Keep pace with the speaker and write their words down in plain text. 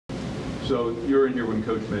So you're in here when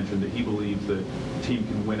Coach mentioned that he believes that the team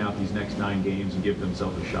can win out these next 9 games and give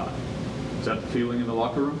themselves a shot. Is that the feeling in the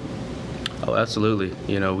locker room? Oh, absolutely.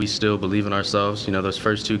 We still believe in ourselves. Those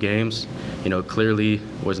first 2 games, clearly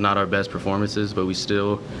was not our best performances, but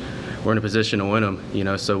we're in a position to win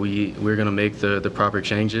them. So we're going to make the proper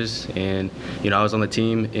changes. And, I was on the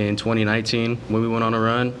team in 2019 when we went on a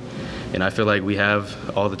run, and I feel like we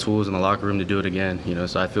have all the tools in the locker room to do it again.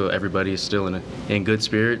 So I feel everybody is still in good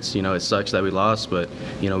spirits. It sucks that we lost, but,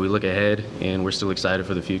 we look ahead, and we're still excited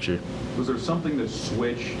for the future. Was there something that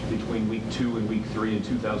switched between week 2 and week 3 in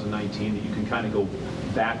 2019 that you can kind of go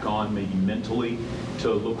back on maybe mentally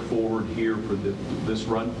to look forward here for this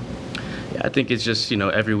run? Yeah, I think it's just,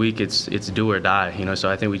 every week it's do or die,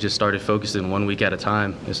 so I think we just started focusing 1 week at a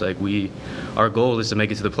time. It's like our goal is to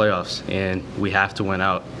make it to the playoffs, and we have to win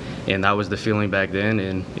out. And that was the feeling back then,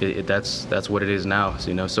 and that's what it is now.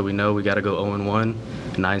 So we know we got to go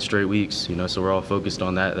 0-1, 9 straight weeks, so we're all focused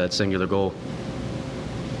on that singular goal.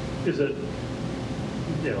 Is it,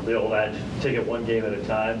 the old adage, take it 1 game at a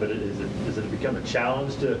time, but does it become a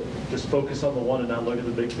challenge to just focus on the one and not look at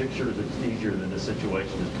the big picture? Or is it easier than this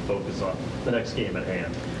situation just to focus on the next game at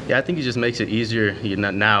hand? Yeah, I think it just makes it easier.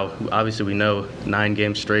 Now, obviously, we know 9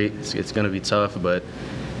 games straight, it's going to be tough, but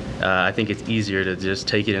I think it's easier to just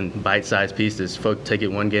take it in bite-sized pieces, take it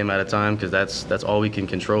 1 game at a time, because that's all we can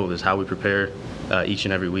control is how we prepare each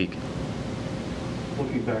and every week.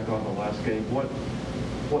 Looking back on the last game, what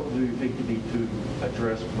do you think you need to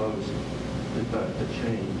address most to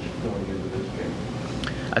change going into this game?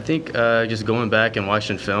 I think just going back and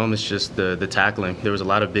watching film, it's just the tackling. There was a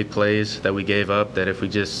lot of big plays that we gave up that if we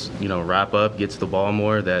just wrap up, get to the ball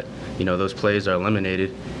more, that those plays are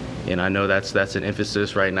eliminated. And I know that's an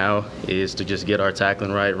emphasis right now, is to just get our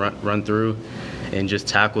tackling right, run through, and just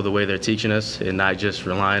tackle the way they're teaching us, and not just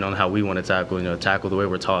relying on how we want to tackle. Tackle the way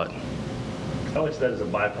we're taught. How much of that is a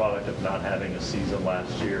byproduct of not having a season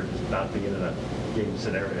last year, just not being in a game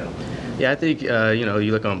scenario? Yeah, I think,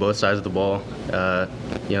 you look on both sides of the ball,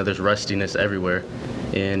 there's rustiness everywhere.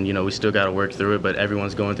 And, we still got to work through it, but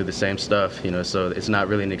everyone's going through the same stuff, so it's not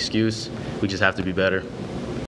really an excuse. We just have to be better.